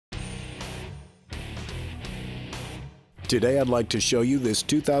Today I'd like to show you this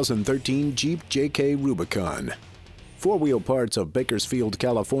 2013 Jeep JK Rubicon. Four-wheel parts of Bakersfield,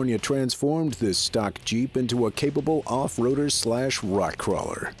 California transformed this stock Jeep into a capable off-roader/rock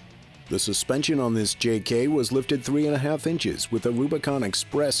crawler. The suspension on this JK was lifted 3.5 inches with a Rubicon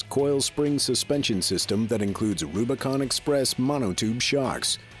Express Coil Spring suspension system that includes Rubicon Express Monotube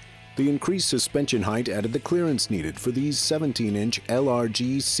shocks. The increased suspension height added the clearance needed for these 17-inch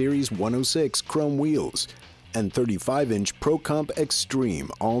L.R.G Series 106 chrome wheels and 35-inch Pro Comp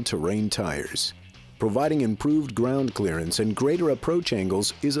Xtreme all-terrain tires. Providing improved ground clearance and greater approach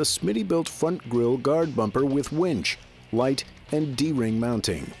angles is a Smittybilt front grille guard bumper with winch, light, and D-ring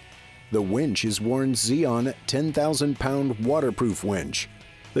mounting. The winch is Warren's Zeon 10,000-pound waterproof winch.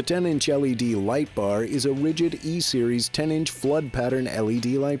 The 10-inch LED light bar is a rigid E-Series 10-inch flood pattern LED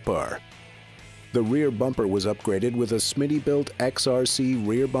light bar. The rear bumper was upgraded with a Smittybilt XRC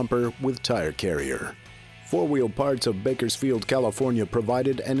rear bumper with tire carrier. Four-wheel parts of Bakersfield, California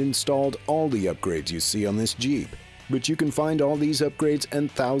provided and installed all the upgrades you see on this Jeep. But you can find all these upgrades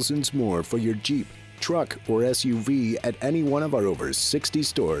and thousands more for your Jeep, truck, or SUV at any one of our over 60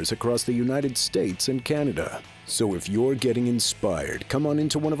 stores across the United States and Canada. So if you're getting inspired, come on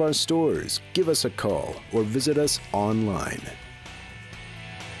into one of our stores, give us a call, or visit us online.